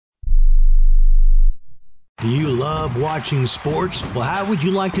Do you love watching sports? Well, how would you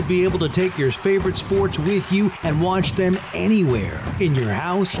like to be able to take your favorite sports with you and watch them anywhere? In your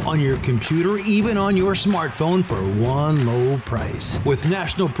house, on your computer, even on your smartphone for one low price. With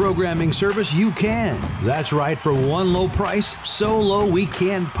National Programming Service, you can. That's right, for one low price, so low we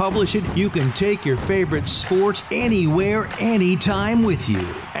can't publish it, you can take your favorite sports anywhere, anytime with you.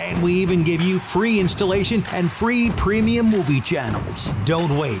 And we even give you free installation and free premium movie channels.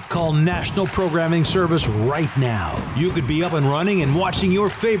 Don't wait. Call National Programming Service right now. You could be up and running and watching your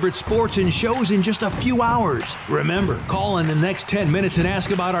favorite sports and shows in just a few hours. Remember, call in the next 10 minutes and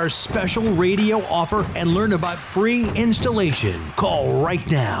ask about our special radio offer and learn about free installation. Call right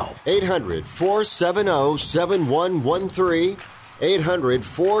now. 800-470-7113.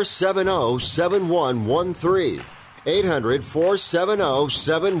 800-470-7113.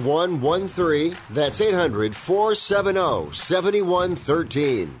 800-470-7113. That's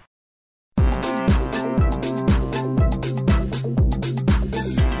 800-470-7113.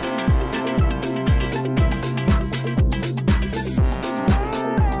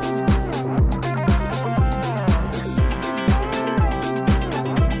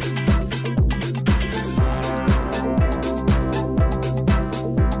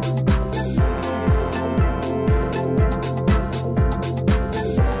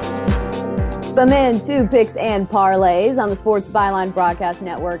 Welcome in to Picks and Parlays on the Sports Byline Broadcast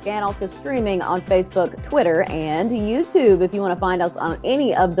Network and also streaming on Facebook, Twitter, and YouTube. If you want to find us on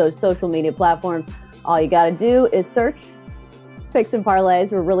any of those social media platforms, all you got to do is search Picks and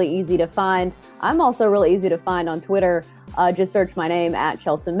Parlays. We're really easy to find. I'm also really easy to find on Twitter. Just search my name at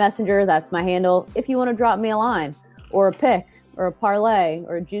Chelsea Messenger. That's my handle. If you want to drop me a line or a pick or a parlay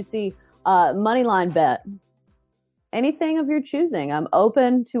or a juicy money line bet, anything of your choosing. I'm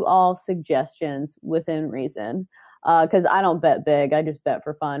open to all suggestions within reason because I don't bet big. I just bet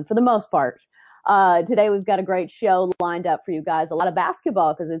for fun for the most part. Today we've got a great show lined up for you guys. A lot of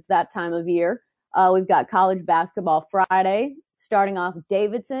basketball because it's that time of year. We've got college basketball Friday, starting off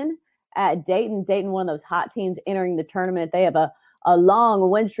Davidson at Dayton. Dayton, one of those hot teams entering the tournament. They have a long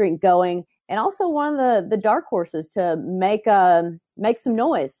win streak going and also one of the dark horses to make some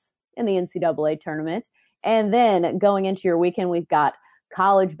noise in the NCAA tournament. And then going into your weekend, we've got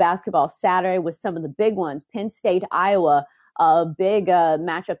college basketball Saturday with some of the big ones. Penn State, Iowa, a big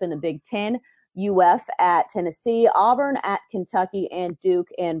matchup in the Big Ten. UF at Tennessee, Auburn at Kentucky, and Duke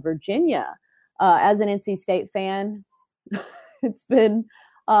and Virginia. As an NC State fan, it's been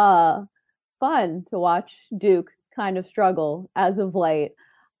fun to watch Duke kind of struggle as of late.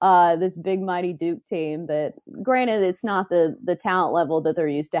 This big, mighty Duke team that, granted, it's not the talent level that they're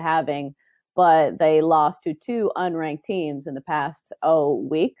used to having, but they lost to two unranked teams in the past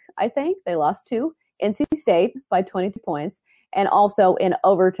week, I think. They lost to NC State by 22 points and also in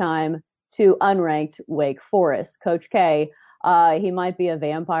overtime to unranked Wake Forest. Coach K, he might be a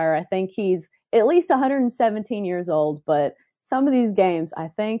vampire. I think he's at least 117 years old, but some of these games, I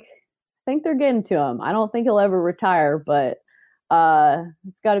think they're getting to him. I don't think he'll ever retire, but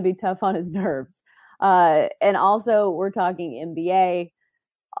it's got to be tough on his nerves. And also, we're talking NBA.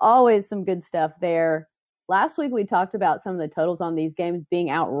 Always some good stuff there. Last week we talked about some of the totals on these games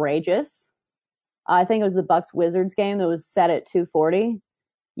being outrageous. I think it was the Bucks-Wizards game that was set at 240.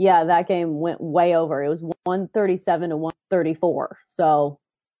 Yeah, that game went way over. It was 137 to 134. So,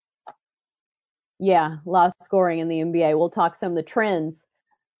 yeah, a lot of scoring in the NBA. We'll talk some of the trends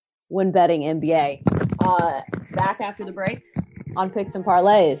when betting NBA. Back after the break on Picks and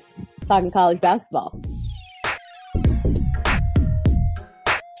Parlays, talking college basketball.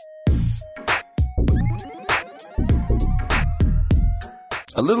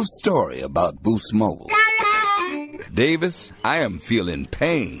 A little story about Boost Mobile. Davis, I am feeling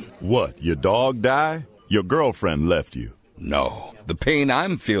pain. What, your dog died? Your girlfriend left you? No, the pain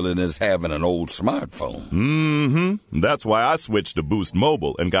I'm feeling is having an old smartphone. Mm-hmm. That's why I switched to Boost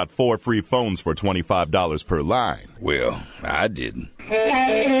Mobile and got 4 free phones for $25 per line. Well, I didn't.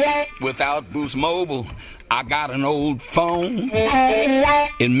 Without Boost Mobile, I got an old phone.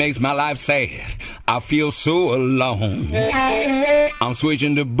 It makes my life sad. I feel so alone. I'm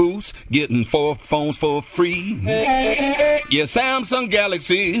switching to Boost, getting 4 phones for free. Yeah, Samsung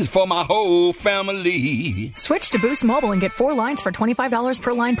Galaxies for my whole family. Switch to Boost Mobile and get 4 lines for $25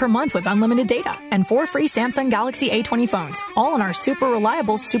 per line per month with unlimited data and 4 free Samsung Galaxy A20 phones, all on our super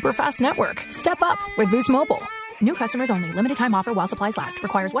reliable, super fast network. Step up with Boost Mobile. New customers only. Limited time offer while supplies last.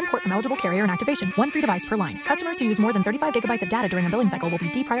 Requires 1 port from eligible carrier and activation. 1 free device per line. Customers who use more than 35 gigabytes of data during a billing cycle will be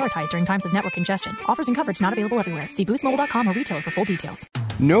deprioritized during times of network congestion. Offers and coverage not available everywhere. See boostmobile.com or retailer for full details.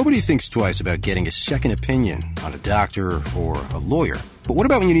 Nobody thinks twice about getting a second opinion on a doctor or a lawyer. But what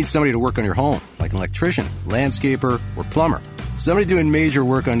about when you need somebody to work on your home, like an electrician, landscaper, or plumber? Somebody doing major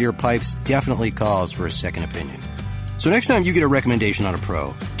work on your pipes definitely calls for a second opinion. So next time you get a recommendation on a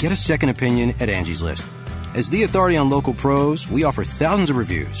pro, get a second opinion at Angie's List. As the authority on local pros, we offer thousands of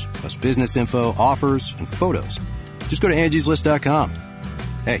reviews, plus business info, offers, and photos. Just go to angieslist.com.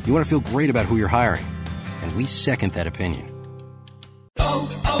 Hey, you want to feel great about who you're hiring, and we second that opinion.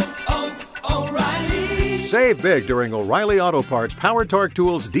 Save big during O'Reilly Auto Parts Power Torque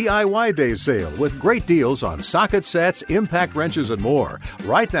Tools DIY Day sale with great deals on socket sets, impact wrenches, and more.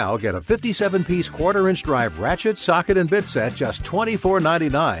 Right now, get a 57-piece quarter-inch drive ratchet, socket, and bit set just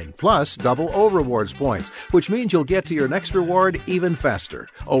 $24.99, plus double O Rewards points, which means you'll get to your next reward even faster.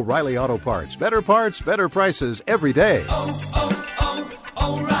 O'Reilly Auto Parts. Better prices every day.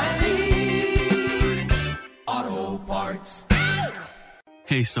 O'Reilly Auto Parts.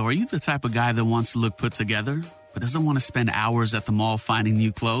 Hey, so are you the type of guy that wants to look put together, but doesn't want to spend hours at the mall finding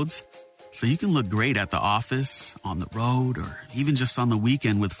new clothes? So you can look great at the office, on the road, or even just on the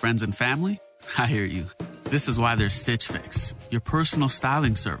weekend with friends and family? I hear you. This is why there's Stitch Fix, your personal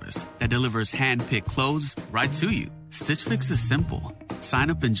styling service that delivers hand-picked clothes right to you. Stitch Fix is simple. Sign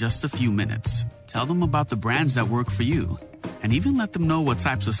up in just a few minutes. Tell them about the brands that work for you, and even let them know what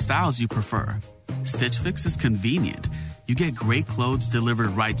types of styles you prefer. Stitch Fix is convenient. You get great clothes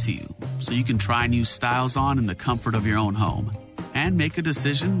delivered right to you, so you can try new styles on in the comfort of your own home and make a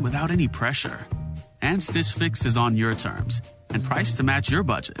decision without any pressure. And Stitch Fix is on your terms and priced to match your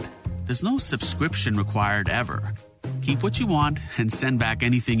budget. There's no subscription required ever. Keep what you want and send back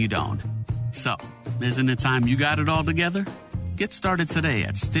anything you don't. So, isn't it time you got it all together? Get started today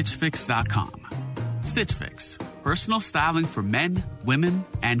at StitchFix.com. Stitch Fix, personal styling for men, women,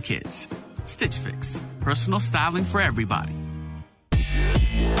 and kids. Stitch Fix, personal styling for everybody.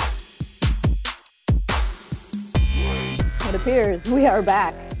 It appears we are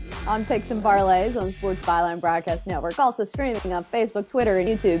back on Picks and Parlays on the Sports Byline Broadcast Network. Also streaming on Facebook, Twitter, and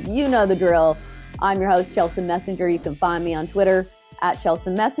YouTube. You know the drill. I'm your host, Chelsea Messenger. You can find me on Twitter at Chelsea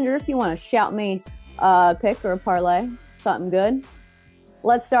Messenger if you want to shout me a pick or a parlay, something good.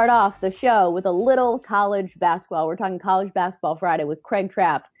 Let's start off the show with a little college basketball. We're talking College Basketball Friday with Craig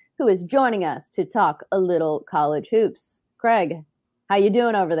Trapp, who is joining us to talk a little college hoops. Craig, how you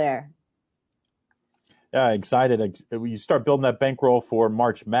doing over there? Yeah, excited. You start building that bankroll for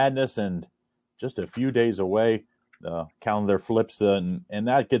March Madness, and just a few days away, the calendar flips, and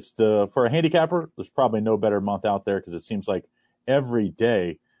that gets for a handicapper, there's probably no better month out there because it seems like every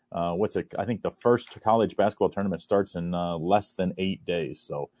day, I think the first college basketball tournament starts in less than 8 days.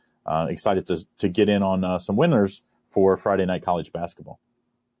 So excited to get in on some winners for Friday night college basketball.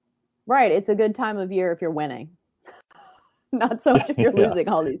 Right. It's a good time of year if you're winning. Not so much if you're losing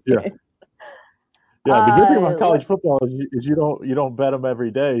all these games. Yeah, the good thing about college football is you don't bet them every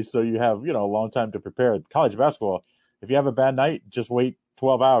day, so you have a long time to prepare. College basketball, if you have a bad night, just wait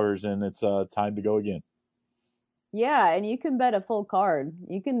 12 hours and it's time to go again. Yeah, and you can bet a full card.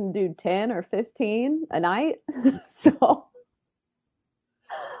 You can do 10 or 15 a night. So,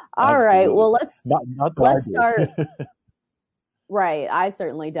 all right. Well, let's start. Right, I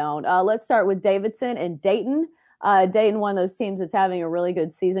certainly don't. Let's start with Davidson and Dayton. Dayton, one of those teams that's having a really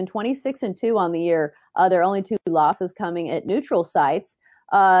good season, 26-2 on the year. Their only 2 losses coming at neutral sites.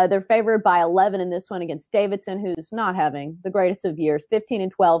 They're favored by 11 in this one against Davidson, who's not having the greatest of years,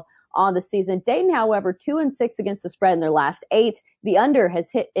 15-12 on the season. Dayton, however, 2-6 against the spread in their last 8. The under has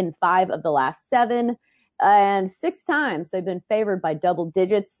hit in 5 of the last 7. And 6 times they've been favored by double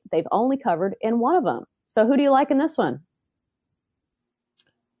digits. They've only covered in 1 of them. So who do you like in this one?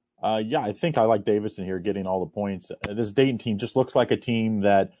 I think I like Davidson here getting all the points. This Dayton team just looks like a team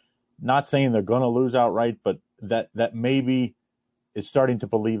that, not saying they're going to lose outright, but that maybe is starting to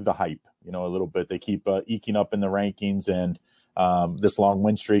believe the hype, a little bit. They keep eking up in the rankings and this long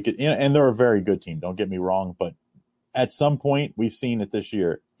win streak. And they're a very good team, don't get me wrong. But at some point, we've seen it this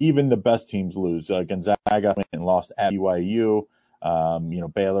year. Even the best teams lose. Gonzaga went and lost at BYU.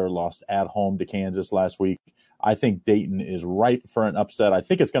 Baylor lost at home to Kansas last week. I think Dayton is ripe for an upset. I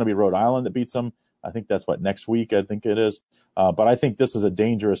think it's going to be Rhode Island that beats them. I think that's next week, I think it is. But I think this is a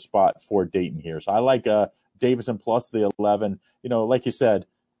dangerous spot for Dayton here. So I like Davidson plus the 11. Like you said,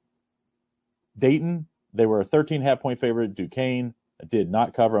 Dayton, they were a 13.5-point favorite. Duquesne did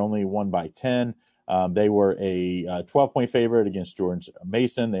not cover, only won by 10. They were a 12-point favorite against George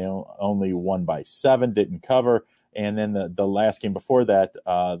Mason. They only won by 7, didn't cover. And then the last game before that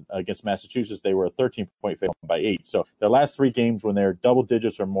against Massachusetts, they were a 13-point favorite by 8. So their last 3 games when they're double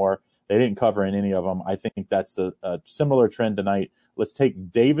digits or more, they didn't cover in any of them. I think that's a similar trend tonight Let's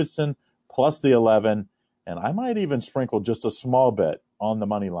take Davidson plus the 11, and I might even sprinkle just a small bet on the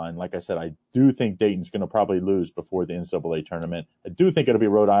money line. Like I said, I do think Dayton's going to probably lose before the NCAA tournament. I do think it'll be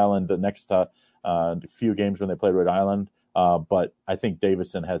Rhode Island the next few games when they play Rhode Island, but I think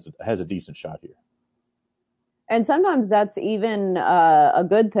Davidson has a decent shot here. And sometimes that's even a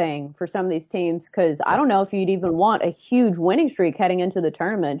good thing for some of these teams, because I don't know if you'd even want a huge winning streak heading into the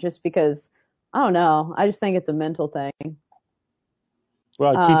tournament, just because, I don't know. I just think it's a mental thing.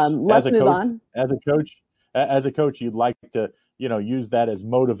 Well, it keeps, let's move on. As a coach, you'd like to, use that as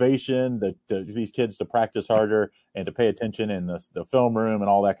motivation that these kids to practice harder and to pay attention in the film room and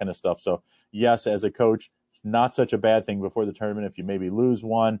all that kind of stuff. So yes, as a coach, it's not such a bad thing before the tournament if you maybe lose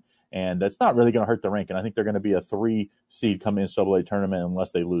one. And that's not really going to hurt the ranking. I think they're going to be a 3 seed coming in NCAA tournament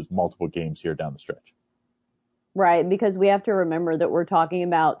unless they lose multiple games here down the stretch. Right, because we have to remember that we're talking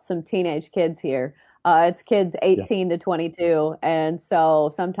about some teenage kids here. It's kids 18 to 22, and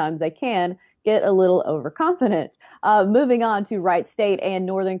so sometimes they can get a little overconfident. Moving on to Wright State and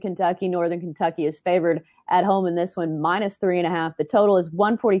Northern Kentucky. Northern Kentucky is favored at home in this one, -3.5. The total is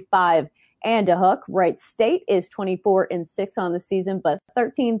 145 and a hook. Wright State is 24-6 on the season, but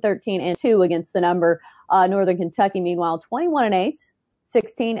 13-2 against the number. Northern Kentucky, meanwhile, 21-8,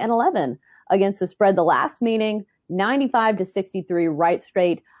 16-11 against the spread. The last meeting, 95-63. Wright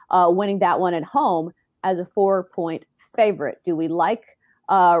State winning that one at home as a 4-point favorite. Do we like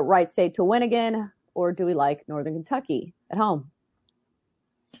Wright State to win again, or do we like Northern Kentucky at home?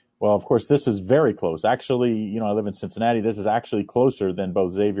 Well, of course, this is very close. Actually, I live in Cincinnati. This is actually closer than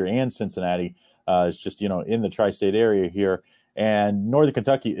both Xavier and Cincinnati. It's just, in the tri-state area here. And Northern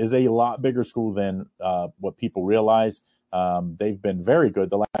Kentucky is a lot bigger school than what people realize. They've been very good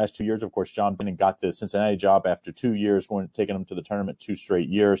the last 2 years. Of course, John Brennan got the Cincinnati job after 2 years, taking them to the tournament 2 straight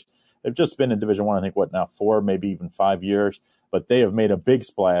years. They've just been in Division I, I think, 4, maybe even 5 years. But they have made a big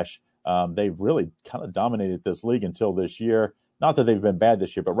splash. They've really kind of dominated this league until this year. Not that they've been bad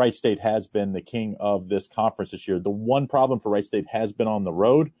this year, but Wright State has been the king of this conference this year. The one problem for Wright State has been on the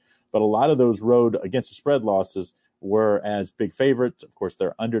road, but a lot of those road against the spread losses were as big favorites. Of course,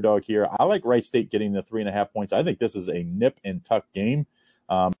 they're underdog here. I like Wright State getting the 3.5 points. I think this is a nip and tuck game.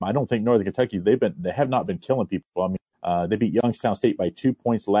 I don't think Northern Kentucky, they have not been killing people. I mean, they beat Youngstown State by 2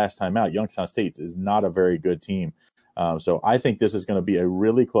 points last time out. Youngstown State is not a very good team. So I think this is going to be a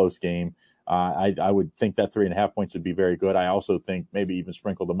really close game. I would think that 3.5 points would be very good. I also think maybe even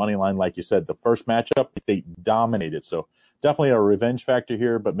sprinkle the money line. Like you said, the first matchup, they dominated. So definitely a revenge factor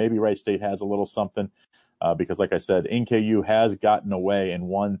here, but maybe Wright State has a little something because, like I said, NKU has gotten away and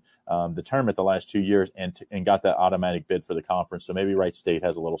won the tournament the last 2 years and got that automatic bid for the conference. So maybe Wright State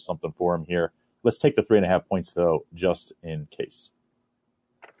has a little something for them here. Let's take the 3.5 points, though, just in case.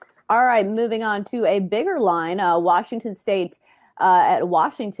 All right, moving on to a bigger line. Washington State at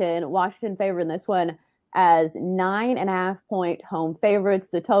Washington. Washington favored in this one as 9.5-point home favorites.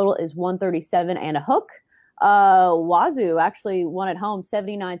 The total is 137 and a hook. Wazoo actually won at home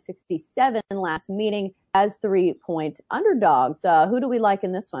 79-67 last meeting as 3-point underdogs. Who do we like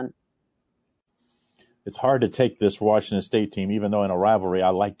in this one? It's hard to take this Washington State team, even though in a rivalry I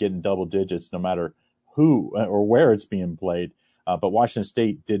like getting double digits no matter who or where it's being played. But Washington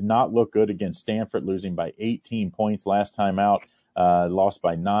State did not look good against Stanford, losing by 18 points last time out. Lost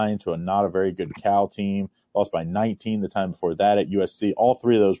by 9 to not a very good Cal team. Lost by 19 the time before that at USC. All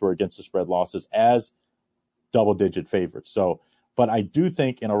three of those were against the spread losses as double-digit favorites. So, but I do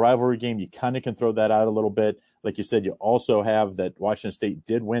think in a rivalry game, you kind of can throw that out a little bit. Like you said, you also have that Washington State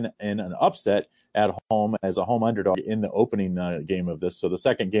did win in an upset at home as a home underdog in the opening game of this. So the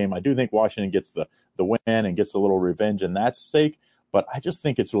second game, I do think Washington gets the win and gets a little revenge in that stake. But I just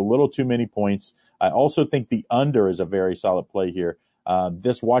think it's a little too many points. I also think the under is a very solid play here.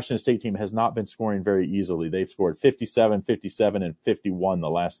 This Washington State team has not been scoring very easily. They've scored 57, 57, and 51 the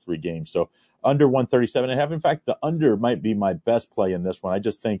last 3 games. So under 137.5. In fact, the under might be my best play in this one. I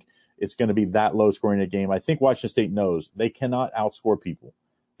just think it's going to be that low scoring a game. I think Washington State knows they cannot outscore people.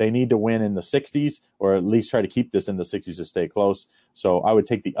 They need to win in the 60s or at least try to keep this in the 60s to stay close. So I would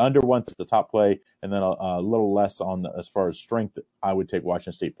take the under one as the top play and then a little less on as far as strength. I would take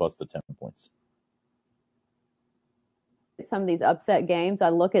Washington State plus the 10 points. Some of these upset games, I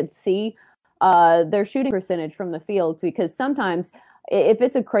look at their shooting percentage from the field, because sometimes if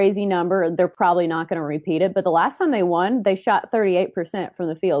it's a crazy number, they're probably not going to repeat it. But the last time they won, they shot 38% from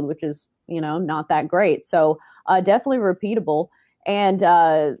the field, which is, not that great. So definitely repeatable. And,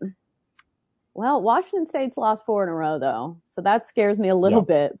 Washington State's lost 4 in a row, though. So that scares me a little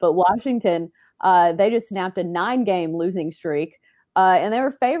bit. But Washington, they just snapped a 9-game losing streak. and they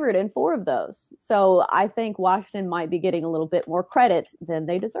were favored in 4 of those. So I think Washington might be getting a little bit more credit than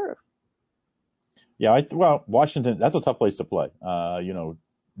they deserve. Yeah, well, Washington, that's a tough place to play.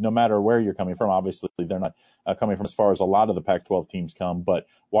 No matter where you're coming from, obviously they're not coming from as far as a lot of the Pac-12 teams come, but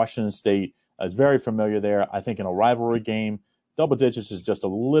Washington State is very familiar there. I think in a rivalry game, double digits is just a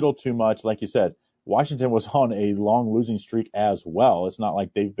little too much. Like you said, Washington was on a long losing streak as well. It's not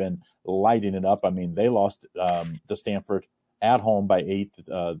like they've been lighting it up. I mean, they lost to Stanford at home by 8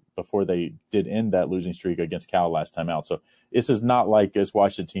 before they did end that losing streak against Cal last time out. So this is not like this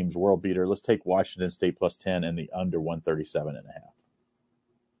Washington team's world beater. Let's take Washington State plus 10 and the under 137.5.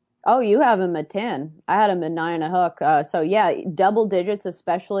 Oh, you have him at 10. I had him at 9 and a hook. So yeah, double digits,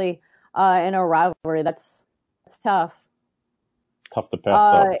 especially in a rivalry. That's tough. Tough to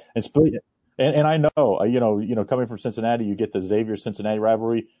pass up. And I know, coming from Cincinnati, you get the Xavier-Cincinnati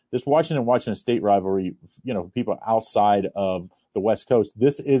rivalry. This Washington State rivalry, people outside of the West Coast,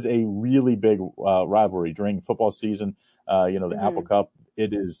 this is a really big rivalry during football season. The Apple Cup,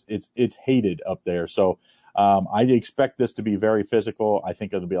 it's hated up there. So I expect this to be very physical. I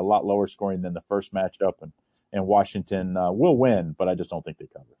think it'll be a lot lower scoring than the first matchup, and Washington will win, but I just don't think they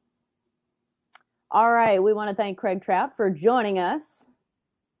cover. All right. We want to thank Craig Trapp for joining us.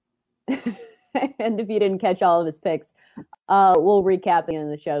 And if you didn't catch all of his picks, we'll recap the end of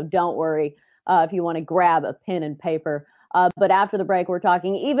the show. Don't worry if you want to grab a pen and paper. But after the break, we're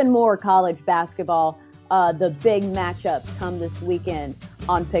talking even more college basketball. The big matchups come this weekend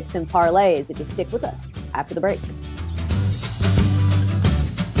on Picks and Parlays. If you stick with us after the break.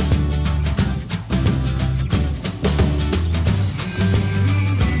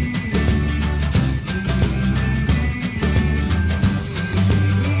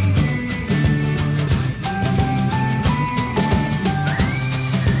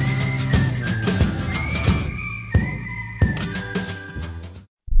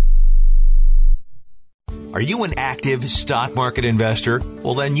 Are you an active stock market investor?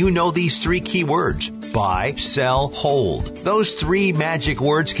 Well, then you know these 3 key words. Buy, sell, hold. Those 3 magic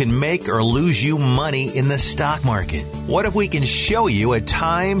words can make or lose you money in the stock market. What if we can show you a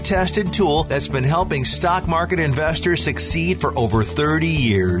time-tested tool that's been helping stock market investors succeed for over 30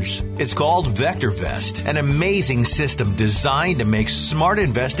 years? It's called VectorVest, an amazing system designed to make smart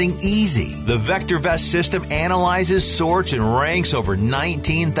investing easy. The VectorVest system analyzes, sorts, and ranks over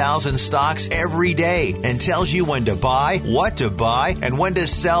 19,000 stocks every day and tells you when to buy, what to buy, and when to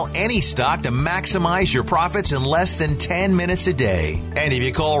sell any stock to maximize your profits in less than 10 minutes a day. And if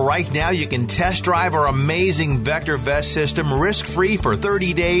you call right now, you can test drive our amazing VectorVest system risk-free for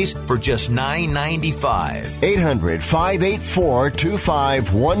 30 days for just $9.95.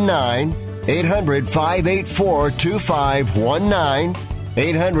 800-584-2519. 800-584-2519.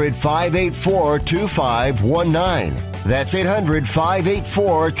 800-584-2519. That's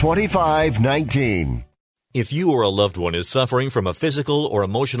 800-584-2519. If you or a loved one is suffering from a physical or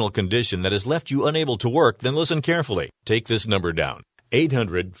emotional condition that has left you unable to work, then listen carefully. Take this number down.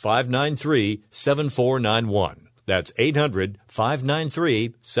 800-593-7491. That's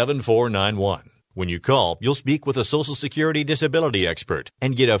 800-593-7491. When you call, you'll speak with a Social Security disability expert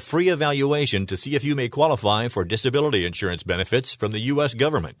and get a free evaluation to see if you may qualify for disability insurance benefits from the U.S.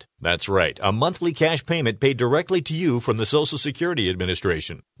 government. That's right, a monthly cash payment paid directly to you from the Social Security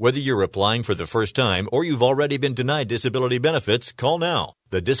Administration. Whether you're applying for the first time or you've already been denied disability benefits, call now.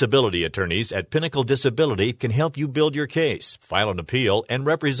 The disability attorneys at Pinnacle Disability can help you build your case, file an appeal, and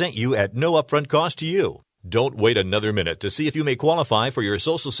represent you at no upfront cost to you. Don't wait another minute to see if you may qualify for your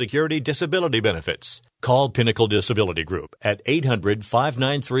Social Security disability benefits. Call Pinnacle Disability Group at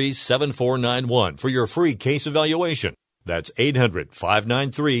 800-593-7491 for your free case evaluation. That's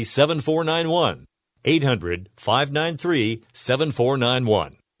 800-593-7491.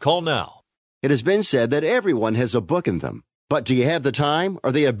 800-593-7491. Call now. It has been said that everyone has a book in them. But do you have the time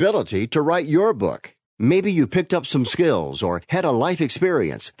or the ability to write your book? Maybe you picked up some skills or had a life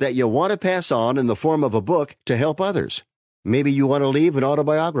experience that you want to pass on in the form of a book to help others. Maybe you want to leave an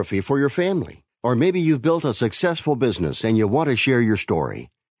autobiography for your family. Or maybe you've built a successful business and you want to share your story.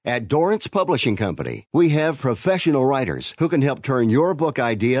 At Dorrance Publishing Company, we have professional writers who can help turn your book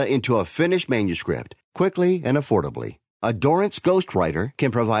idea into a finished manuscript quickly and affordably. A Dorrance ghostwriter can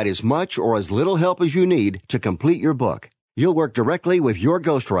provide as much or as little help as you need to complete your book. You'll work directly with your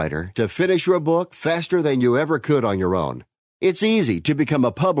ghostwriter to finish your book faster than you ever could on your own. It's easy to become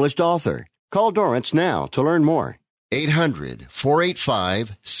a published author. Call Dorrance now to learn more.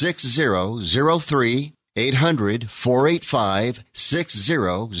 800-485-6003.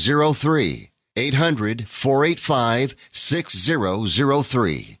 800-485-6003.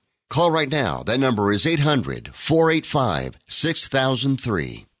 800-485-6003. Call right now. That number is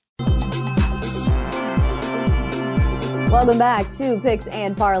 800-485-6003. Welcome back to Picks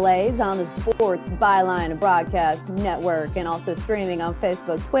and Parlays on the Sports Byline Broadcast Network, and also streaming on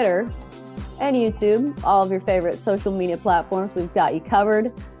Facebook, Twitter, and YouTube. All of your favorite social media platforms, we've got you covered.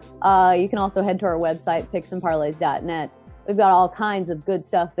 You can also head to our website, picksandparlays.net. We've got all kinds of good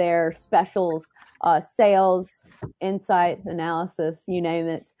stuff there, specials, sales, insight, analysis, you name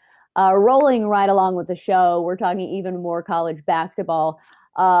it. Rolling right along with the show, we're talking even more college basketball.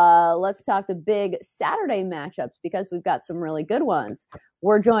 Let's talk the big Saturday matchups because we've got some really good ones.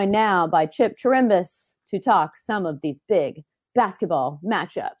 We're joined now by Chip Chirimbus to talk some of these big basketball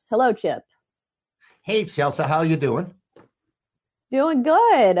matchups. Hello, Chip. Hey, Chelsea, how you doing? Doing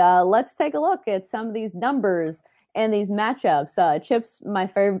good. Let's take a look at some of these numbers and these matchups. Chip's my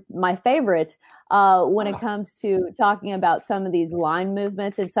favorite when it comes to talking about some of these line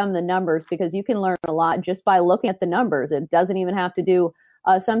movements and some of the numbers, because you can learn a lot just by looking at the numbers. It doesn't even have to do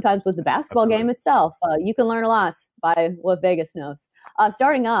sometimes with the basketball game itself. You can learn a lot by what Vegas knows.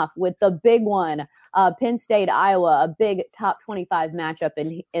 Starting off with the big one, Penn State, Iowa, a big top 25 matchup.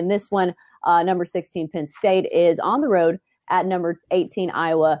 In this one, number 16 Penn State is on the road at number 18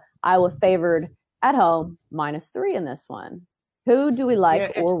 Iowa. Iowa favored at home, -3 in this one. Who do we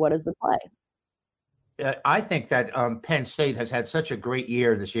like, or what is the play? I think that Penn State has had such a great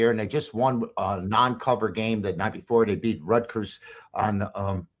year this year, and they just won a non-cover game the night before. They beat Rutgers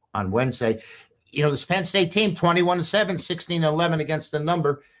on Wednesday. You know, this Penn State team, 21-7, 16-11 against the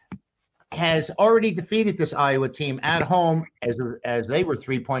number, has already defeated this Iowa team at home as they were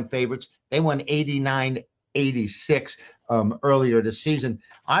 3-point favorites. They won 89-86 earlier this season.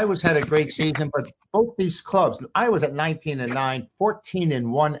 Iowa's had a great season, but both these clubs, Iowa's at 19-9,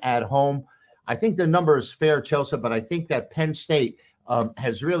 14-1 at home. I think the number is fair, Chelsea, but I think that Penn State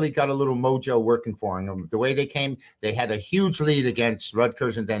has really got a little mojo working for them. The way they came, they had a huge lead against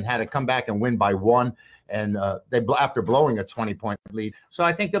Rutgers and then had to come back and win by 1, and after blowing a 20-point lead. So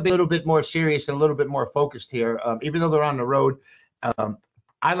I think they'll be a little bit more serious and a little bit more focused here, even though they're on the road.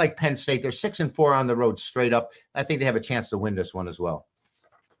 I like Penn State. They're 6-4 on the road straight up. I think they have a chance to win this one as well.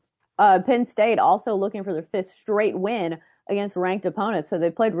 Penn State also looking for their 5th straight win against ranked opponents, so they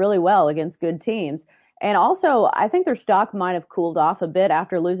played really well against good teams. And also, I think their stock might have cooled off a bit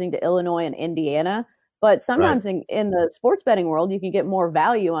after losing to Illinois and Indiana. But sometimes in the sports betting world, you can get more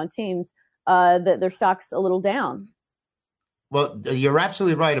value on teams that their stock's a little down. Well, you're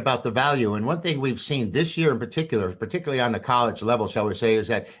absolutely right about the value. And one thing we've seen this year in particular, particularly on the college level, shall we say, is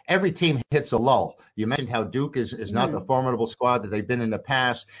that every team hits a lull. You mentioned how Duke is not the formidable squad that they've been in the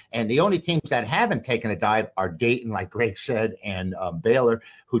past. And the only teams that haven't taken a dive are Dayton, like Greg said, and Baylor,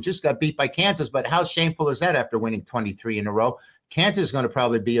 who just got beat by Kansas. But how shameful is that after winning 23 in a row? Kansas is going to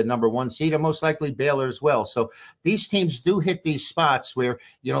probably be a number 1 seed, and most likely Baylor as well. So these teams do hit these spots where,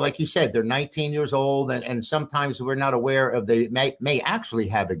 you know, like you said, they're 19 years old, and sometimes we're not aware of they may actually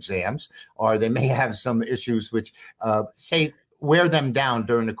have exams, or they may have some issues which wear them down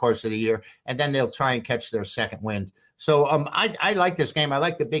during the course of the year, and then they'll try and catch their second wind. So I like this game. I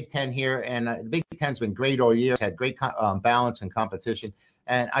like the Big Ten here, and the Big Ten's been great all year. It's had great balance and competition,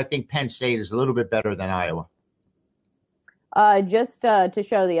 and I think Penn State is a little bit better than Iowa. Just to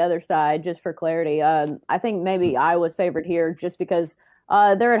show the other side, just for clarity, I think maybe Iowa's favored here just because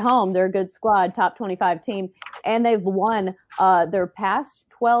they're at home. They're a good squad, top 25 team, and they've won their past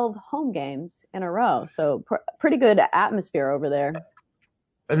 12 home games in a row. So pretty good atmosphere over there.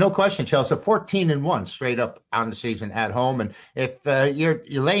 No question, Chelsea. 14-1 straight up on the season at home. And if you're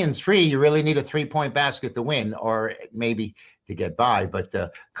laying 3, you really need a 3-point basket to win, or maybe to get by. But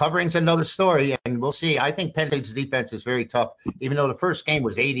covering's another story, and we'll see. I think Penn State's defense is very tough. Even though the first game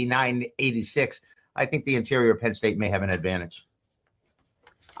was 89-86, I think the interior of Penn State may have an advantage.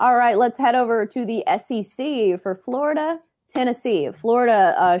 All right, let's head over to the SEC for Florida, Tennessee.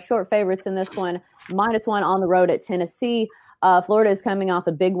 Florida short favorites in this one, -1 on the road at Tennessee. Florida is coming off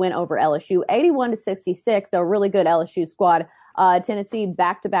a big win over LSU, 81-66, a really good LSU squad. Tennessee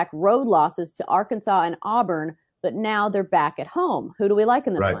back-to-back road losses to Arkansas and Auburn, but now they're back at home. Who do we like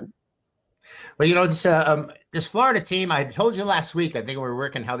in this one? Well, you know, this Florida team, I told you last week, I think we were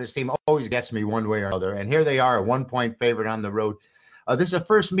working how this team always gets me one way or another, and here they are, a 1-point favorite on the road. This is the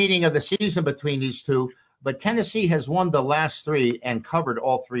first meeting of the season between these two, but Tennessee has won the last 3 and covered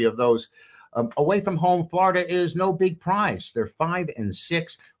all 3 of those. Away from home, Florida is no big prize. They're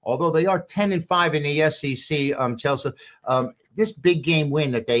 5-6, although they are 10-5 in the SEC. Chelsea, this big game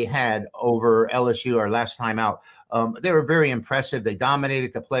win that they had over LSU, our last time out, they were very impressive. They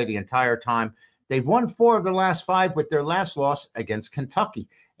dominated the play the entire time. They've won 4 of the last 5 with their last loss against Kentucky.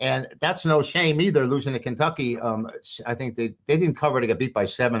 And that's no shame either, losing to Kentucky. I think they didn't cover. They got beat by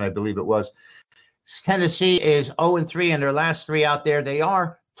 7, I believe it was. Tennessee is 0-3 in their last 3 out there. They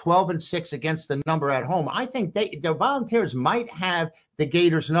are 12-6 against the number at home. I think the Volunteers might have the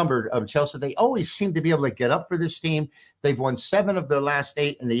Gators numbered, Chelsea. They always seem to be able to get up for this team. They've won 7 of their last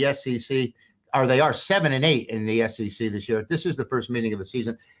 8 in the SEC, or they are 7-8 in the SEC this year. This is the first meeting of the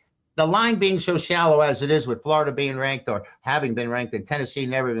season. The line being so shallow as it is, with Florida being ranked or having been ranked, and Tennessee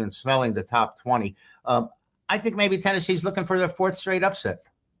never even smelling the top 20, I think maybe Tennessee's looking for their 4th straight upset.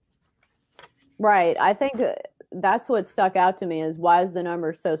 Right. I think that's what stuck out to me, is why is the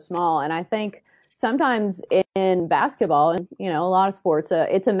number so small? And I think sometimes in basketball, and a lot of sports,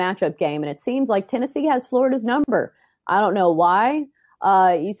 it's a matchup game, and it seems like Tennessee has Florida's number. I don't know why.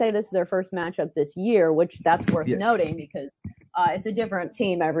 You say this is their first matchup this year, which that's worth noting, because it's a different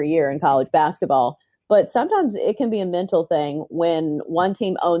team every year in college basketball. But sometimes it can be a mental thing when one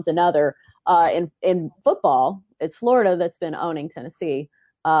team owns another. In football, it's Florida that's been owning Tennessee.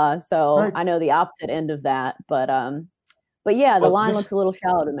 So right. I know the opposite end of that. But yeah, the line looks a little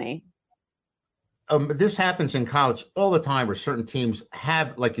shallow to me. This happens in college all the time, where certain teams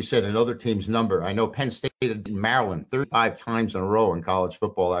have, like you said, another team's number. I know Penn State and Maryland 35 times in a row in college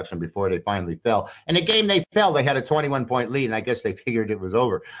football action before they finally fell. And the game they fell, they had a 21-point lead, and I guess they figured it was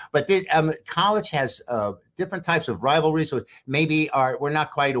over. But college has different types of rivalries, which maybe we're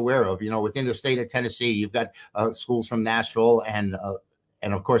not quite aware of. Within the state of Tennessee, you've got schools from Nashville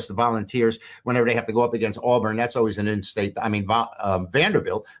and of course, the Volunteers, whenever they have to go up against Auburn, that's always an in-state.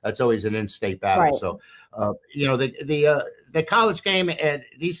 Vanderbilt, that's always an in-state battle. Right. So, the college game, and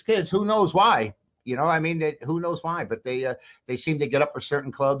these kids, who knows why? Who knows why? But they seem to get up for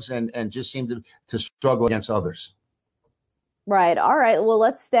certain clubs and just seem to struggle against others. Right. All right. Well,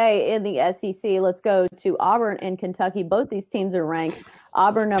 let's stay in the SEC. Let's go to Auburn and Kentucky. Both these teams are ranked.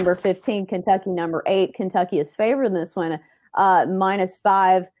 Auburn number 15, Kentucky number 8. Kentucky is favored in this one.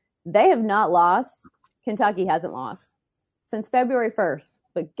 -5. They have not lost. Kentucky hasn't lost since February 1st.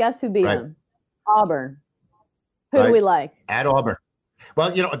 But guess who beat them? Auburn. Who do we like? At Auburn.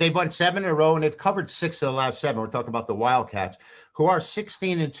 Well, they've won 7 in a row, and they've covered 6 of the last 7. We're talking about the Wildcats, who are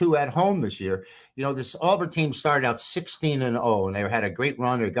 16-2 at home this year. This Auburn team started out 16-0, and they had a great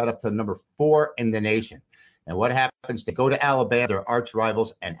run. They got up to number 4 in the nation. And what happens? They go to Alabama, their arch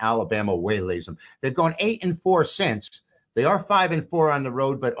rivals, and Alabama waylays them. They've gone 8-4 since. They are 5-4 on the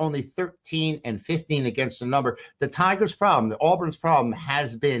road, but only 13-15 against the number. The Tigers' problem, the Auburn's problem,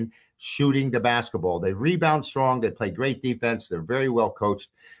 has been shooting the basketball. They rebound strong. They play great defense. They're very well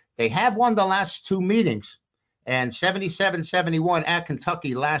coached. They have won the last 2 meetings, and 77-71 at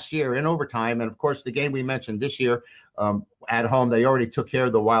Kentucky last year in overtime. And, of course, the game we mentioned this year at home, they already took care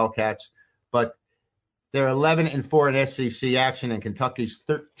of the Wildcats. But they're 11-4 in SEC action, and Kentucky's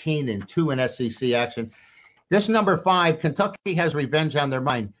 13-2 in SEC action. This number 5, Kentucky has revenge on their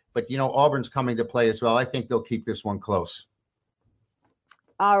mind, but Auburn's coming to play as well. I think they'll keep this one close.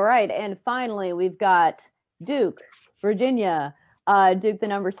 All right, and finally we've got Duke, Virginia. Duke, the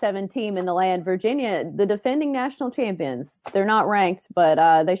number 7 team in the land. Virginia, the defending national champions. They're not ranked,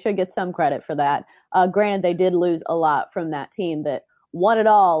 but they should get some credit for that. Granted, they did lose a lot from that team that won it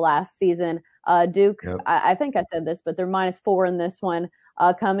all last season. Duke, yep. I think I said this, but they're -4 in this one.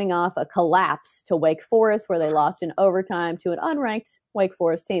 Coming off a collapse to Wake Forest, where they lost in overtime to an unranked Wake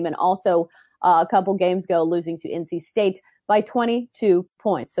Forest team, and also a couple games ago losing to NC State by 22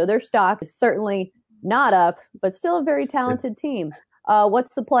 points. So their stock is certainly not up, but still a very talented team.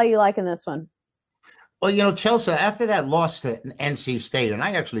 What's the play you like in this one? Well, Chelsea, after that loss to NC State, and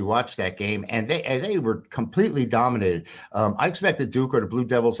I actually watched that game, and they were completely dominated. I expected Duke or the Blue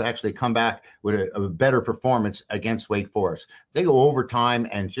Devils to actually come back with a better performance against Wake Forest. They go overtime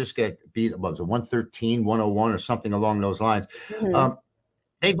and just get beat, what was it, 113, 101 or something along those lines. Mm-hmm.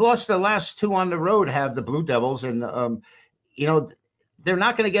 They've lost the last 2 on the road, have the Blue Devils, and, they're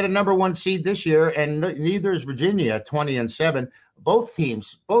not going to get a number 1 seed this year, and neither is Virginia at 20-7. Both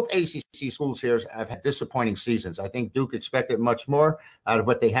teams, both ACC schools here have had disappointing seasons. I think Duke expected much more out of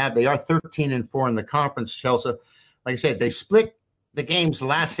what they have. They are 13-4 in the conference, Chelsea. Like I said, they split the games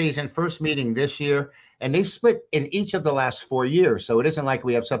last season, first meeting this year, and they split in each of the last 4 years. So it isn't like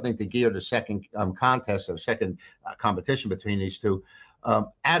we have something to gear the second contest or second competition between these two.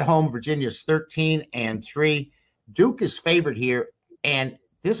 At home, Virginia's 13-3. Duke is favored here, and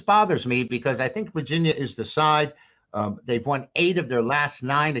this bothers me because I think Virginia is the side. They've won 8 of their last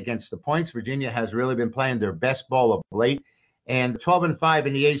 9 against the points. Virginia has really been playing their best ball of late. And 12-5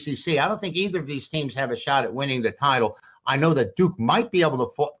 in the ACC. I don't think either of these teams have a shot at winning the title. I know that Duke might be able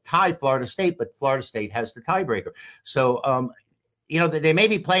to tie Florida State, but Florida State has the tiebreaker. So, they may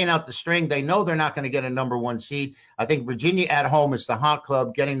be playing out the string. They know they're not going to get a number one seed. I think Virginia at home is the hot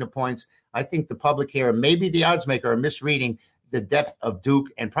club getting the points. I think the public here, maybe the odds maker, are misreading the depth of Duke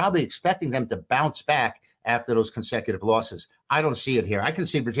and probably expecting them to bounce back after those consecutive losses. I don't see it here. I can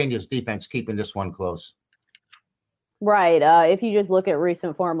see Virginia's defense keeping this one close. Right. If you just look at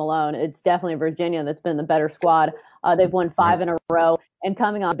recent form alone, it's definitely Virginia that's been the better squad. They've won 5 in a row and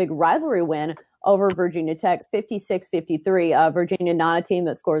coming on a big rivalry win over Virginia Tech, 56-53. Virginia, not a team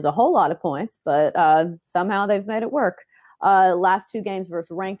that scores a whole lot of points, but somehow they've made it work. Last 2 games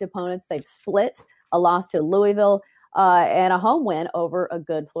versus ranked opponents, they've split, a loss to Louisville and a home win over a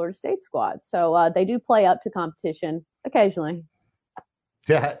good Florida State squad. So they do play up to competition occasionally.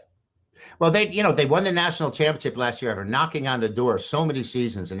 Yeah. Well, they won the national championship last year after knocking on the door so many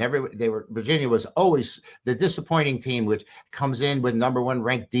seasons, and Virginia was always the disappointing team, which comes in with number 1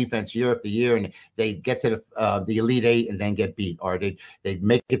 ranked defense year after year, and they get to the Elite Eight and then get beat, or they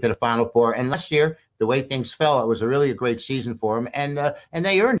make it to the Final Four. And last year, the way things fell, it was a great season for them, and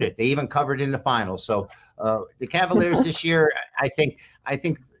they earned it. They even covered in the finals. So the Cavaliers this year, I think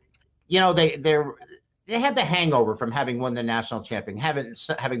they have the hangover from having won the national champion, having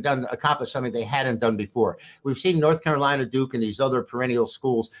accomplished something they hadn't done before. We've seen North Carolina, Duke, and these other perennial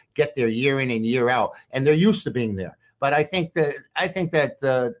schools get there year in and year out, and they're used to being there. But I think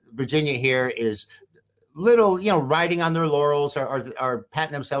that Virginia here is little, riding on their laurels or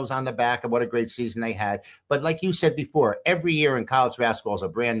patting themselves on the back of what a great season they had. But like you said before, every year in college basketball is a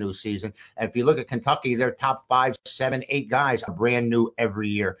brand new season. And if you look at Kentucky, their top 5, 7, 8 guys are brand new every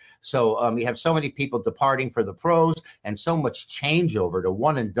year. So you have so many people departing for the pros and so much changeover to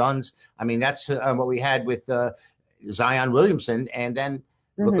one and dones. I mean, that's what we had with Zion Williamson. And then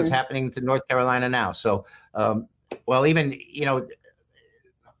look what's happening to North Carolina now. So,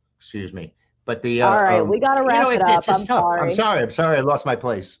 excuse me. But all right, we got to wrap it up. I'm sorry. I lost my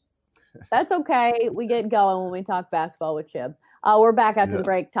place. That's okay. We get going when we talk basketball with Chib. We're back after the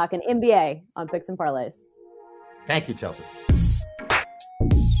break talking NBA on Picks and Parlays. Thank you, Chelsea.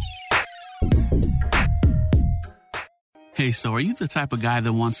 Hey, so are you the type of guy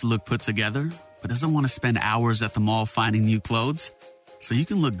that wants to look put together, but doesn't want to spend hours at the mall finding new clothes? So you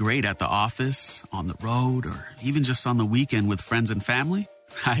can look great at the office, on the road, or even just on the weekend with friends and family?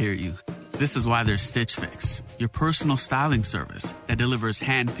 I hear you. This is why there's Stitch Fix, your personal styling service that delivers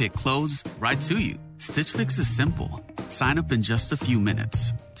hand-picked clothes right to you. Stitch Fix is simple. Sign up in just a few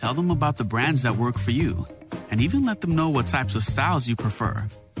minutes. Tell them about the brands that work for you, and even let them know what types of styles you prefer.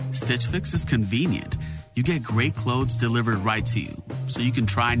 Stitch Fix is convenient. You get great clothes delivered right to you, so you can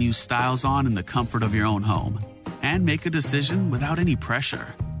try new styles on in the comfort of your own home and make a decision without any pressure.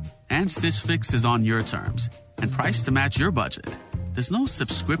 And Stitch Fix is on your terms and priced to match your budget. There's no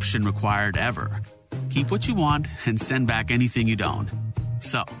subscription required ever. Keep what you want and send back anything you don't.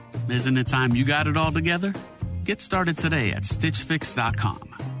 So, isn't it time you got it all together? Get started today at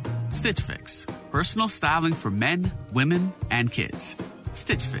StitchFix.com. Stitch Fix. Personal styling for men, women, and kids.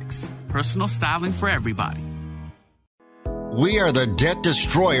 Stitch Fix. Personal styling for everybody. We are the Debt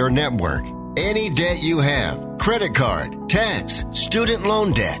Destroyer Network. Any debt you have, credit card, tax, student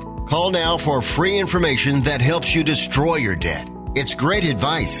loan debt, call now for free information that helps you destroy your debt. It's great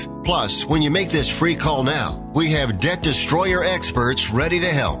advice. Plus, when you make this free call now, we have Debt Destroyer experts ready to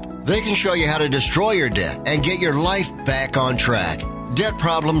help. They can show you how to destroy your debt and get your life back on track. Debt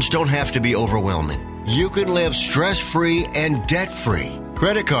problems don't have to be overwhelming. You can live stress-free and debt-free.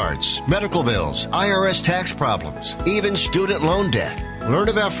 Credit cards, medical bills, IRS tax problems, even student loan debt. Learn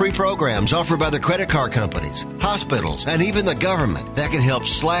about free programs offered by the credit card companies, hospitals, and even the government that can help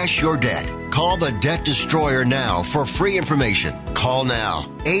slash your debt. Call the Debt Destroyer now for free information. Call now.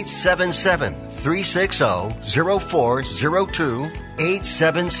 877-360-0402.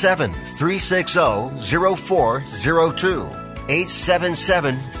 877-360-0402.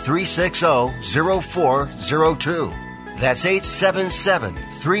 877-360-0402. That's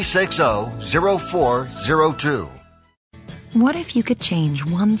 877-360-0402. What if you could change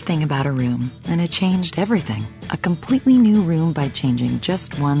one thing about a room and it changed everything? A completely new room by changing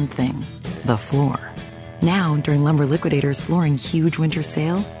just one thing. The floor. Now, during Lumber Liquidators' Flooring Huge Winter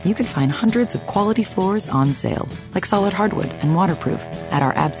Sale, you can find hundreds of quality floors on sale, like solid hardwood and waterproof, at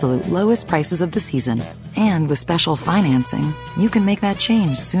our absolute lowest prices of the season. And with special financing, you can make that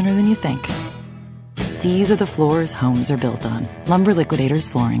change sooner than you think. These are the floors homes are built on. Lumber Liquidators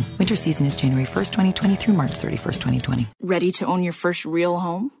Flooring. Winter season is January 1st, 2020 through March 31st, 2020. Ready to own your first real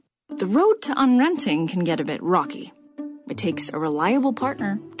home? The road to unrenting can get a bit rocky. It takes a reliable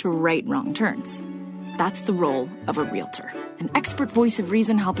partner to right wrong turns. That's the role of a realtor. An expert voice of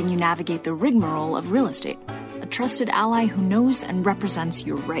reason helping you navigate the rigmarole of real estate. A trusted ally who knows and represents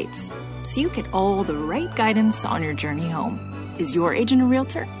your rights, so you get all the right guidance on your journey home. Is your agent a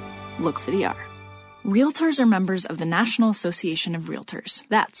realtor? Look for the R. Realtors are members of the National Association of Realtors.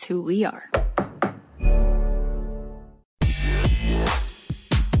 That's who we are.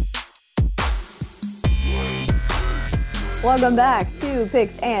 Welcome back to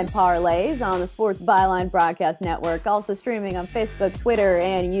Picks and Parlays on the Sports Byline Broadcast Network. Also streaming on Facebook, Twitter,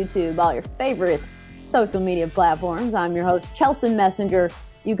 and YouTube, all your favorite social media platforms. I'm your host, Chelsea Messenger.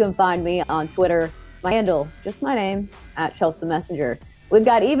 You can find me on Twitter. My handle, just my name, at Chelsea Messenger. We've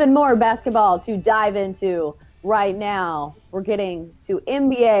got even more basketball to dive into right now. We're getting to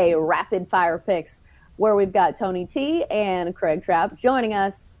NBA rapid fire picks, where we've got Tony T and Craig Trapp joining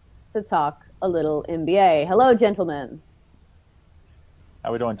us to talk a little NBA. Hello, gentlemen.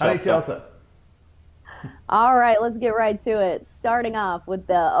 How we doing, Chelsea? Hi, Chelsea. All right, let's get right to it. Starting off with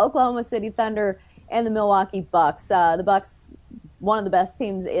the Oklahoma City Thunder and the Milwaukee Bucks. The Bucks, one of the best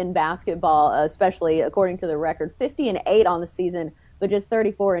teams in basketball, especially according to the record, 50-8 on the season, but just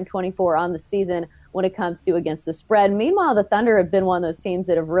 34-24 on the season when it comes to against the spread. Meanwhile, the Thunder have been one of those teams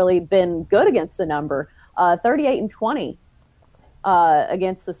that have really been good against the number, 38-20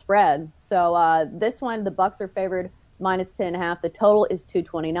 against the spread. So this one, the Bucks are favored minus 10.5. The total is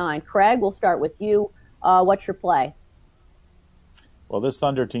 229. Craig, we'll start with you. What's your play? Well, this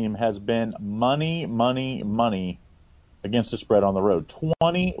Thunder team has been money against the spread on the road.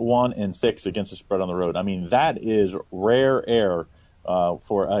 21-6 against the spread on the road. I mean, that is rare air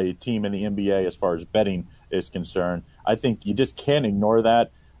for a team in the NBA as far as betting is concerned. I think you just can't ignore that.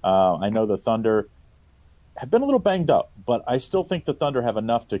 I know the Thunder have been a little banged up, but I still think the Thunder have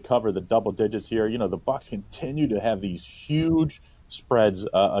enough to cover the double digits here. You know, the Bucks continue to have these huge spreads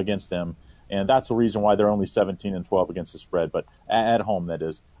against them, and that's the reason why they're only 17-12 against the spread, but at home, that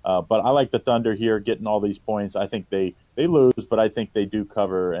is. But I like the Thunder here getting all these points. I think they lose, but I think they do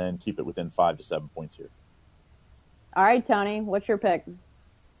cover and keep it within 5 to 7 points here. All right, Tony, what's your pick?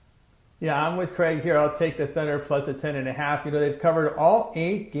 Yeah, I'm with Craig here. I'll take the Thunder plus a 10.5. You know, they've covered all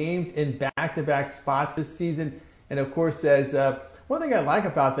 8 games in back-to-back spots this season. And, of course, as one thing I like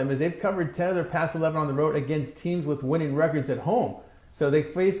about them is they've covered 10 of their past 11 on the road against teams with winning records at home. So they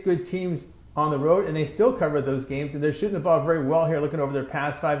face good teams on the road, and they still cover those games. And they're shooting the ball very well here, looking over their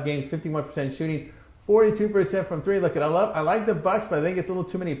past 5 games, 51% shooting, 42% from 3. Look, I like the Bucks, but I think it's a little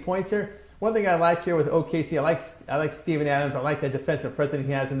too many points here. One thing I like here with OKC, I like Steven Adams. I like that defensive presence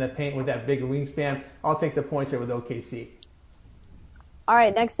he has in the paint with that big wingspan. I'll take the points here with OKC. All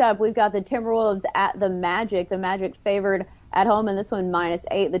right, next up, we've got the Timberwolves at the Magic. The Magic favored at home, and this one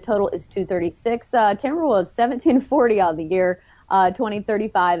 -8. The total is 236. Timberwolves 17-40 on the year,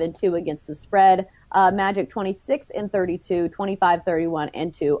 20-35-2 against the spread. Magic 26-32,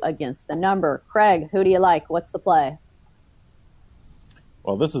 25-31-2 against the number. Craig, who do you like? What's the play?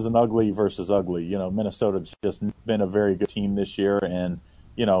 Well, this is an ugly versus ugly. You know, Minnesota's just been a very good team this year, and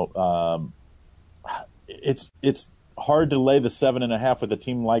you know, it's hard to lay the 7.5 with a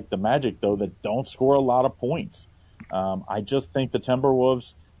team like the Magic, though, that don't score a lot of points. I just think the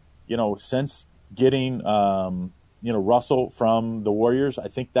Timberwolves, you know, since getting Russell from the Warriors, I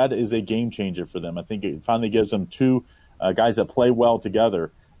think that is a game changer for them. I think it finally gives them 2 guys that play well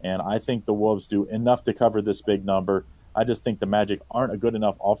together, and I think the Wolves do enough to cover this big number. I just think the Magic aren't a good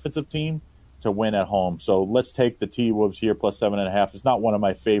enough offensive team to win at home. So let's take the T-Wolves here plus 7.5. It's not one of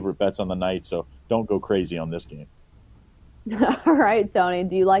my favorite bets on the night, so don't go crazy on this game. All right, Tony,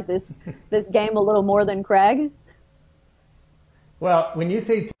 do you like this game a little more than Craig? Well, when you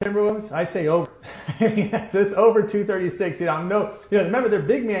say Timberwolves, I say over. Yes, it's over 236. Remember their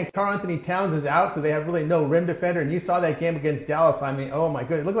big man Karl Anthony Towns is out, so they have really no rim defender. And you saw that game against Dallas. I mean, oh my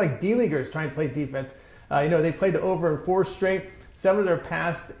goodness, it looked like D-leaguers trying to play defense. They played over in 4 straight, 7 of their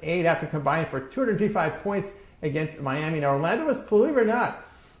past 8 after combining for 255 points against Miami. Now Orlando was, believe it or not,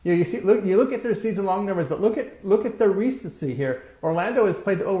 you look at their season-long numbers, but look at their recency here. Orlando has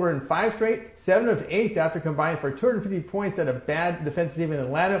played over in 5 straight, 7 of 8 after combining for 250 points at a bad defensive team in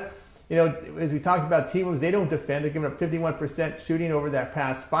Atlanta. You know, as we talked about teams, they don't defend. They're giving up 51% shooting over that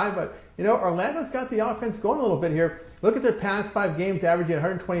past 5. But, you know, Orlando's got the offense going a little bit here. Look at their past 5 games, averaging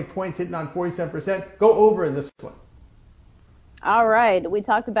 120 points, hitting on 47%. Go over in this one. All right. We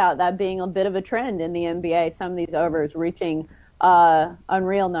talked about that being a bit of a trend in the NBA. Some of these overs reaching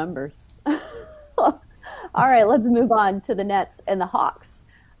unreal numbers. All right, let's move on to the Nets and the Hawks.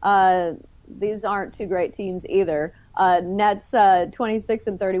 These aren't 2 great teams either. Nets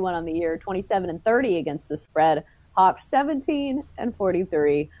 26-31 on the year, 27-30 against the spread. Hawks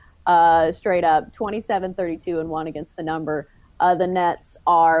 17-43. straight up, 27-32-1 against the number. The Nets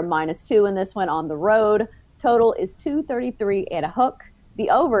are -2 in this one on the road. Total is 233 and a hook. The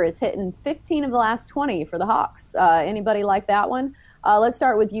over is hitting 15 of the last 20 for the Hawks. Anybody like that one? Let's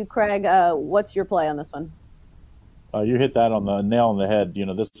start with you, Craig. What's your play on this one? You hit that on the nail on the head.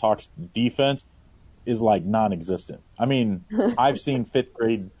 This Hawks defense is like non-existent. I mean, I've seen fifth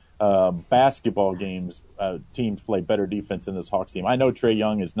grade basketball games, teams play better defense than this Hawks team. I know Trae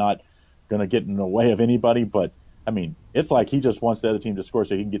Young is not going to get in the way of anybody, but I mean, it's like he just wants the other team to score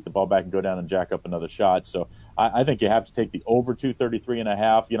so he can get the ball back and go down and jack up another shot. So I think you have to take the over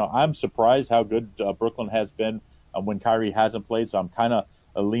 233.5. I'm surprised how good Brooklyn has been when Kyrie hasn't played. So I'm kind of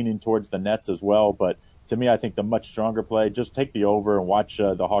leaning towards the Nets as well. But to me, I think the much stronger play, just take the over and watch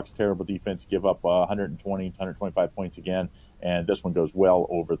the Hawks' terrible defense give up 120, 125 points again. And this one goes well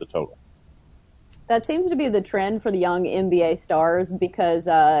over the total. That seems to be the trend for the young NBA stars because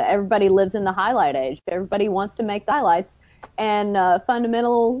everybody lives in the highlight age. Everybody wants to make the highlights. And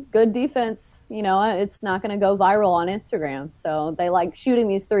fundamental good defense, it's not going to go viral on Instagram. So they like shooting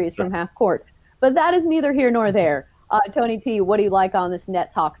these threes from half court. But that is neither here nor there. Tony T, what do you like on this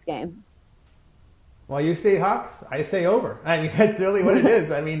Nets-Hawks game? Well, you say Hawks, I say over. I mean, that's really what it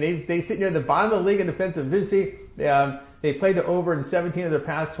is. I mean, they sit near the bottom of the league in defensive efficiency. They played the over in 17 of their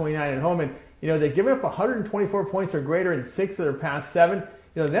past 29 at home. And they've given up 124 points or greater in 6 of their past 7.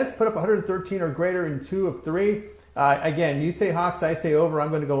 The Nets put up 113 or greater in 2 of 3. Again, you say Hawks, I say over. I'm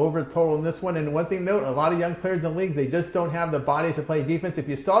going to go over the total in this one. And one thing to note, a lot of young players in the leagues, they just don't have the bodies to play defense. If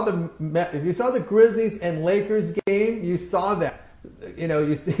you saw the Grizzlies and Lakers game, you saw that.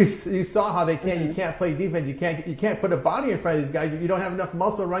 You saw how you can't play defense. You can't put a body in front of these guys. If you don't have enough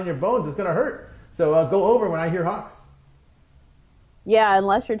muscle around your bones, it's going to hurt. So go over when I hear Hawks. Yeah,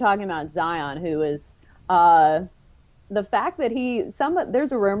 unless you're talking about Zion, who is the fact that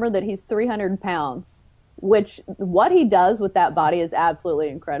there's a rumor that he's 300 pounds, which what he does with that body is absolutely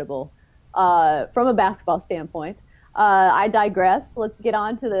incredible from a basketball standpoint. I digress. Let's get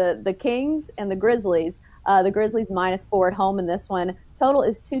on to the Kings and the Grizzlies. The Grizzlies -4 at home in this one. Total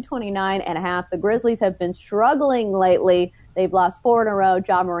is 229.5. The Grizzlies have been struggling lately. They've lost 4 in a row.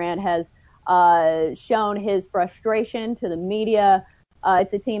 Ja Morant has shown his frustration to the media.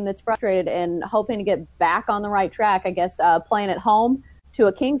 It's a team that's frustrated and hoping to get back on the right track. I guess playing at home to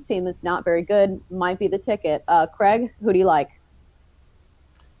a Kings team that's not very good might be the ticket. Craig, who do you like?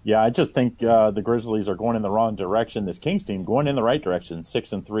 Yeah, I just think the Grizzlies are going in the wrong direction. This Kings team going in the right direction,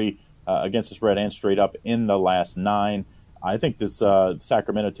 6-3 against the spread and straight up in the last 9. I think this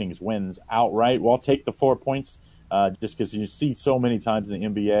Sacramento Kings wins outright. Well, I'll take the 4 points just because you see so many times in the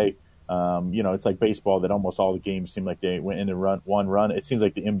NBA. It's like baseball that almost all the games seem like they went in and one run. It seems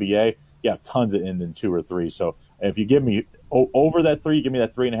like the NBA, you have tons of end in 2 or 3. So if you give me over that 3, give me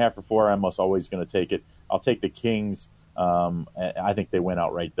that 3.5 or 4, I'm almost always going to take it. I'll take the Kings. I think they win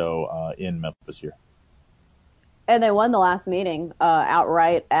outright, though, in Memphis here. And they won the last meeting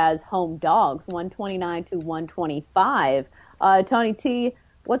outright as home dogs, 129-125. Tony T,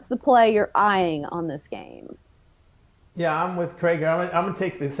 what's the play you're eyeing on this game? Yeah, I'm with Craig. I'm going to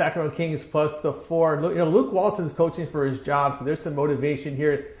take the Sacramento Kings plus the 4. Luke Walton's coaching for his job, so there's some motivation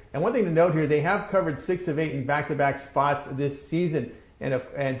here. And one thing to note here, they have covered 6 of 8 in back-to-back spots this season. And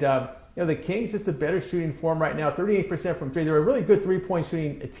the Kings just a better shooting form right now, 38% from 3. They're a really good three-point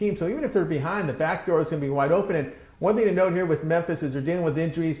shooting team, so even if they're behind, the back door is going to be wide open. And one thing to note here with Memphis is they're dealing with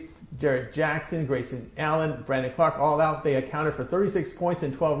injuries. Jarrett Jackson, Grayson Allen, Brandon Clark, all out. They accounted for 36 points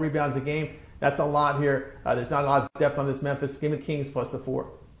and 12 rebounds a game. That's a lot here. There's not a lot of depth on this Memphis. Give me the Kings plus the 4.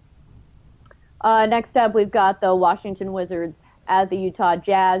 Next up, we've got the Washington Wizards at the Utah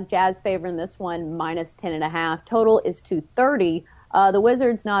Jazz. Jazz favoring this one -10.5. Total is 230. The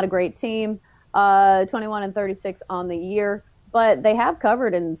Wizards, not a great team, 21-36 on the year, but they have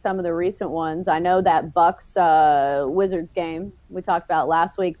covered in some of the recent ones. I know that Bucks Wizards game we talked about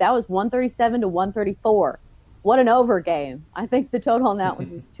last week, that was 137-134. What an over game. I think the total on that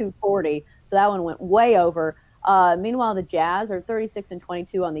one was 240, so that one went way over. Meanwhile, the Jazz are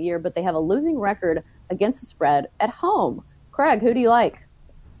 36-22 on the year, but they have a losing record against the spread at home. Craig, who do you like?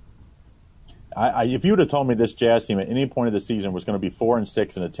 If you would have told me this Jazz team at any point of the season was going to be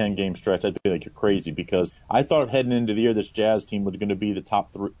 4-6 in a 10-game stretch, I'd be like, you're crazy, because I thought heading into the year this Jazz team was going to be the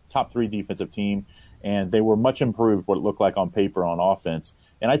top three defensive team, and they were much improved what it looked like on paper on offense.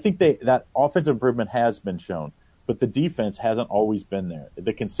 And I think that offensive improvement has been shown, but the defense hasn't always been there,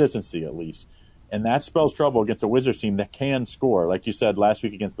 the consistency at least. And that spells trouble against a Wizards team that can score. Like you said last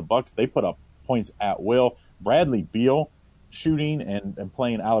week against the Bucks, they put up points at will. Bradley Beal shooting and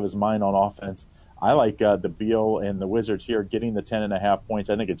playing out of his mind on offense. I like the Beal and the Wizards here getting the 10.5 points.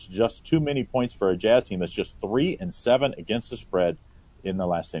 I think it's just too many points for a Jazz team that's just 3-7 against the spread in the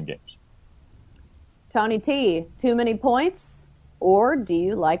last 10 games. Tony T, too many points, or do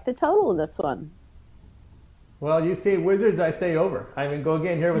you like the total of this one? Well, you say Wizards, I say over. I mean, go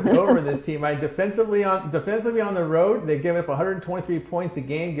again here with the over in this team. Defensively on the road, they've given up 123 points a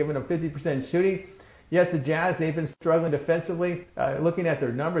game, giving up 50% shooting. Yes, the Jazz, they've been struggling defensively. Looking at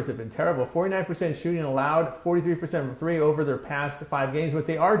their numbers, have been terrible. 49% shooting allowed, 43% from three over their past 5 games. But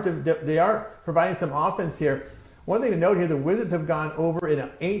they are providing some offense here. One thing to note here, the Wizards have gone over in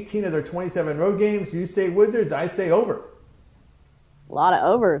 18 of their 27 road games. You say Wizards, I say over. A lot of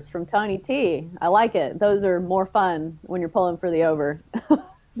overs from Tony T. I like it. Those are more fun when you're pulling for the over.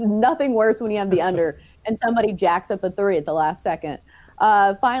 It's nothing worse when you have the under and somebody jacks up a 3 at the last second.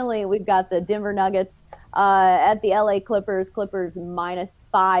 Finally, we've got the Denver Nuggets at the LA Clippers. Clippers minus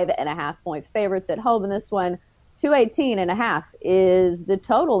 5.5 point favorites at home in this one. 218.5 is the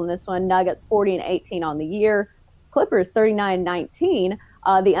total in this one. Nuggets 40-18 on the year. Clippers 39-19.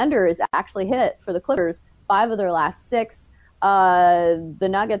 The under is actually hit for the Clippers 5 of their last 6. The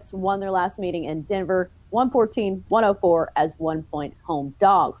Nuggets won their last meeting in Denver, 114-104 as 1-point home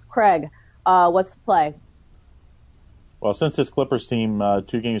dogs. Craig, what's the play? Well, since this Clippers team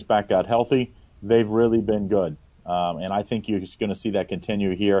 2 games back got healthy, they've really been good. And I think you're going to see that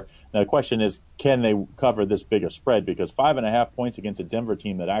continue here. Now, the question is, can they cover this bigger spread? Because 5.5 points against a Denver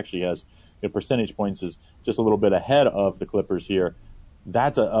team that actually has the percentage points is just a little bit ahead of the Clippers here.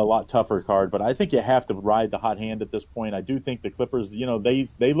 That's a lot tougher card, but I think you have to ride the hot hand at this point. I do think the Clippers,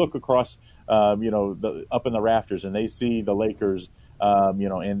 they look across, up in the rafters and they see the Lakers,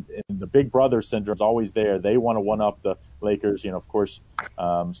 and the big brother syndrome is always there. They want to one-up the Lakers. Of course,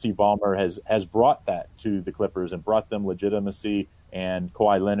 Steve Ballmer has brought that to the Clippers and brought them legitimacy, and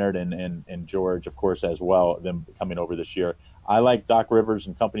Kawhi Leonard and George, of course, as well, them coming over this year. I like Doc Rivers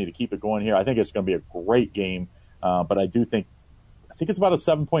and company to keep it going here. I think it's going to be a great game, but I think it's about a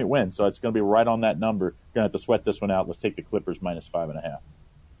 7-point win, so it's going to be right on that number. You're going to have to sweat this one out. Let's take the Clippers minus 5.5.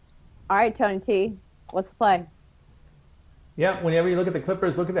 All right, Tony T, what's the play? Yeah, whenever you look at the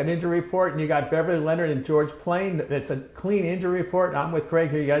Clippers, look at that injury report, and you got Beverly Leonard and George playing. It's a clean injury report. I'm with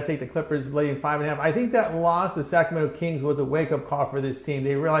Craig here. You got to take the Clippers laying 5.5. I think that loss to Sacramento Kings was a wake-up call for this team.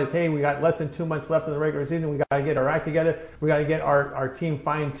 They realized, hey, we got less than 2 months left in the regular season. We got to get our act together. We got to get our team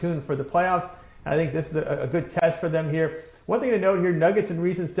fine-tuned for the playoffs. And I think this is a good test for them here. One thing to note here, Nuggets in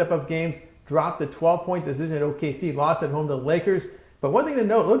recent step-up games dropped the 12-point decision at OKC, lost at home to the Lakers. But one thing to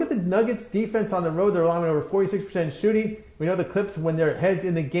note, look at the Nuggets defense on the road. They're allowing over 46% shooting. We know the Clips, when their heads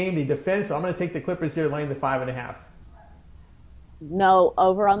in the game, they defend. So I'm going to take the Clippers here, laying the 5.5. No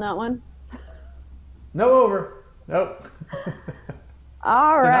over on that one? No over. Nope.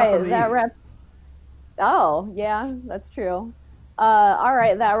 All right. That wraps. Oh, yeah, that's true. All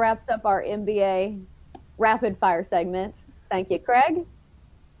right. That wraps up our NBA rapid fire segment. Thank you, Craig.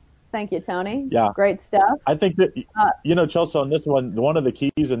 Thank you, Tony. Yeah. Great stuff. I think that, Chelsea, on this one of the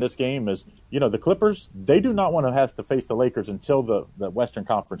keys in this game is, the Clippers, they do not want to have to face the Lakers until the Western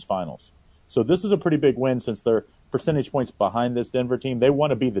Conference Finals. So this is a pretty big win since they're percentage points behind this Denver team. They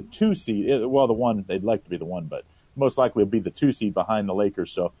want to be the 2 seed. Well, the one, they'd like to be the 1, but most likely will be the 2 seed behind the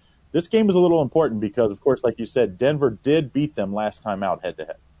Lakers. So this game is a little important because, of course, like you said, Denver did beat them last time out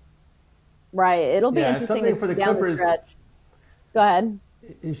head-to-head. Right. It'll be interesting for the down Clippers. the stretch. Go ahead.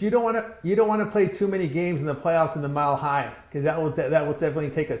 Is you don't want to play too many games in the playoffs in the Mile High, because that will definitely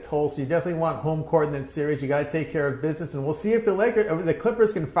take a toll. So you definitely want home court in that series. You got to take care of business, and we'll see if the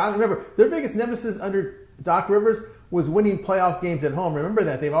Clippers can finally remember their biggest nemesis under Doc Rivers was winning playoff games at home. Remember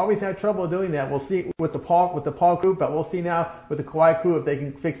that they've always had trouble doing that. We'll see with the Paul crew, but we'll see now with the Kawhi crew if they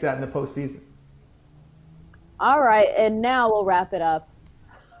can fix that in the postseason. All right, and now we'll wrap it up.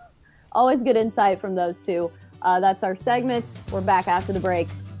 Always good insight from those two. That's our segment. We're back after the break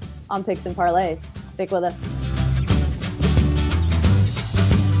on Picks and Parlays. Stick with us.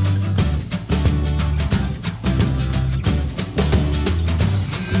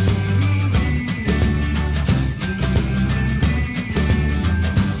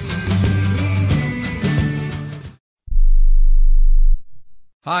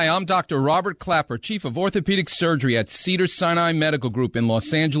 Hi, I'm Dr. Robert Clapper, Chief of Orthopedic Surgery at Cedars-Sinai Medical Group in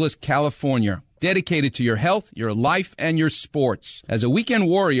Los Angeles, California. dedicated to your health, your life, and your sports. As a weekend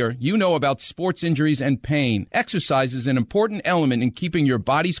warrior, you know about sports injuries and pain. Exercise is an important element in keeping your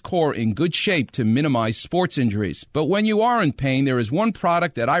body's core in good shape to minimize sports injuries. But when you are in pain, there is one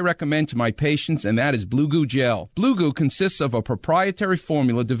product that I recommend to my patients, and that is Blue Goo Gel. Blue Goo consists of a proprietary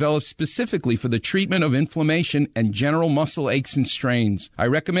formula developed specifically for the treatment of inflammation and general muscle aches and strains. I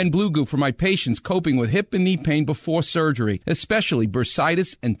recommend Blue Goo for my patients coping with hip and knee pain before surgery, especially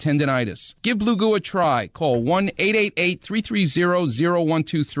bursitis and tendinitis. Give Blue Goo a try. Call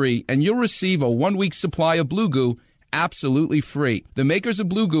 1-888-330-0123 and you'll receive a 1-week supply of Blue Goo absolutely free. The makers of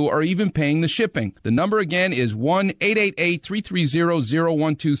Blue Goo are even paying the shipping. The number again is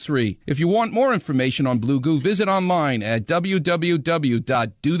 1-888-330-0123. If you want more information on Blue Goo, visit online at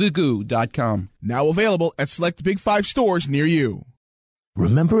www.dothegoo.com. Now available at select Big 5 stores near you.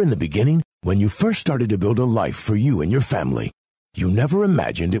 Remember in the beginning, when you first started to build a life for you and your family, you never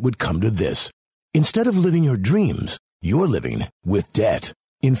imagined it would come to this. Instead of living your dreams, you're living with debt.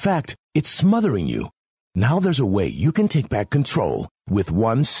 In fact, it's smothering you. Now there's a way you can take back control with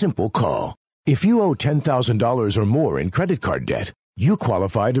one simple call. If you owe $10,000 or more in credit card debt, you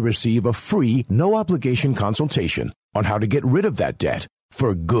qualify to receive a free, no-obligation consultation on how to get rid of that debt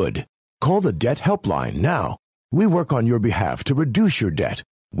for good. Call the Debt Helpline now. We work on your behalf to reduce your debt.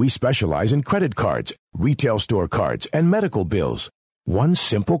 We specialize in credit cards, retail store cards, and medical bills. One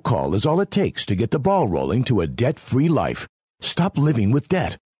simple call is all it takes to get the ball rolling to a debt-free life. Stop living with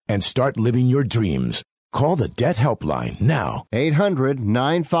debt and start living your dreams. Call the Debt Helpline now.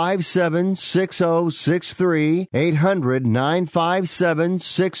 800-957-6063.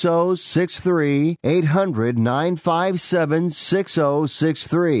 800-957-6063.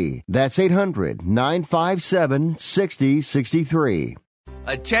 800-957-6063. That's 800-957-6063.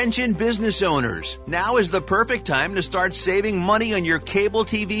 Attention business owners. Now is the perfect time to start saving money on your cable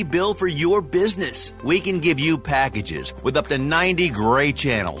TV bill for your business. We can give you packages with up to 90 great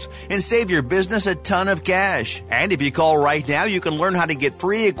channels and save your business a ton of cash. And if you call right now, you can learn how to get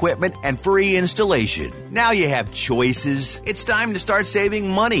free equipment and free installation. Now you have choices. It's time to start saving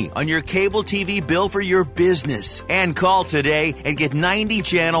money on your cable TV bill for your business. And call today and get 90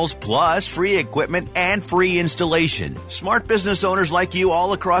 channels plus free equipment and free installation. Smart business owners like you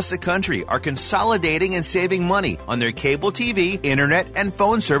all across the country are consolidating and saving money on their cable TV, internet, and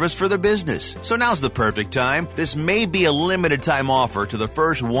phone service for their business. So now's the perfect time. This may be a limited time offer to the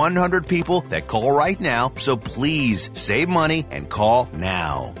first 100 people that call right now, so please save money and call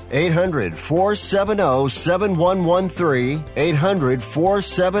now. 800-470-7113.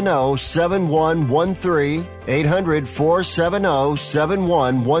 800-470-7113.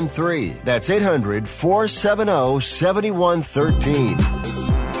 800-470-7113. That's 800-470-7113.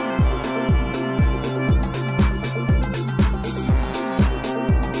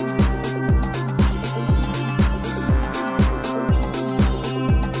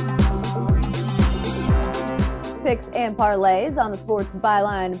 Picks and parlays on the Sports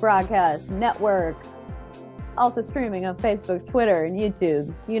Byline Broadcast Network. Also streaming on Facebook, Twitter, and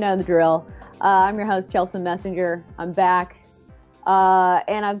YouTube. You know the drill. I'm your host, Chelsea Messenger. I'm back.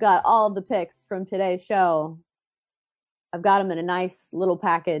 And I've got all of the picks from today's show. I've got them in a nice little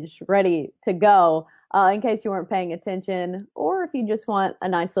package ready to go in case you weren't paying attention or if you just want a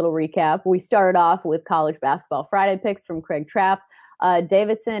nice little recap. We started off with College Basketball Friday picks from Craig Trapp.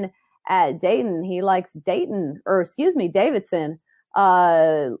 Davidson at Dayton. He likes Davidson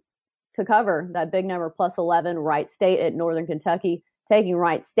to cover that big number plus 11. Wright State at Northern Kentucky, taking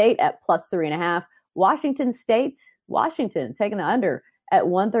Wright State at plus 3.5. Washington taking the under at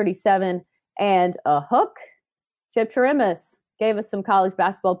 137 and a hook. Chip Chirimus gave us some college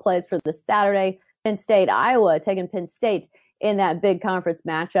basketball plays for the Saturday. Penn State, Iowa, taking Penn State in that big conference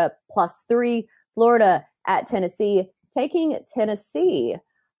matchup, plus 3. Florida at Tennessee, taking Tennessee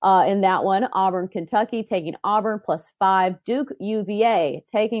in that one. Auburn, Kentucky, taking Auburn, plus 5. Duke, UVA,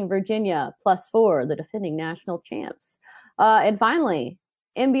 taking Virginia, plus 4, the defending national champs. And finally,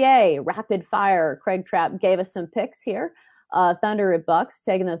 NBA, rapid fire. Craig Trapp gave us some picks here. Thunder at Bucks,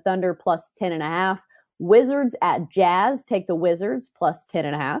 taking the Thunder, plus 10.5. Wizards at Jazz, take the Wizards, plus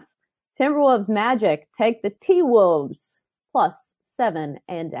 10.5. Timberwolves Magic, take the T-Wolves, plus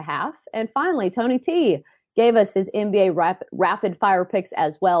 7.5. And finally, Tony T gave us his NBA rapid fire picks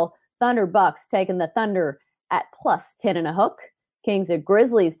as well. Thunder Bucks, taking the Thunder at plus 10.5. Kings at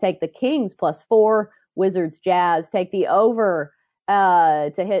Grizzlies, take the Kings, plus 4. Wizards Jazz, take the over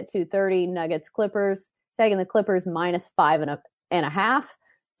to hit 230. Nuggets Clippers, taking the Clippers, minus 5.5.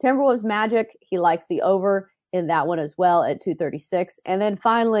 Timberwolves Magic, he likes the over in that one as well at 236. And then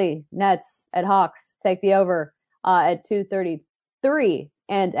finally, Nets at Hawks, take the over at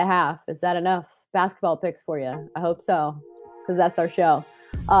 233.5. Is that enough basketball picks for you. I hope so, because that's our show.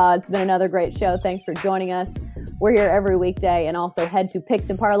 It's been another great show. Thanks for joining us. We're here every weekday, and also head to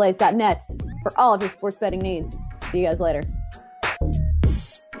picksandparlays.net for all of your sports betting needs. See you guys later.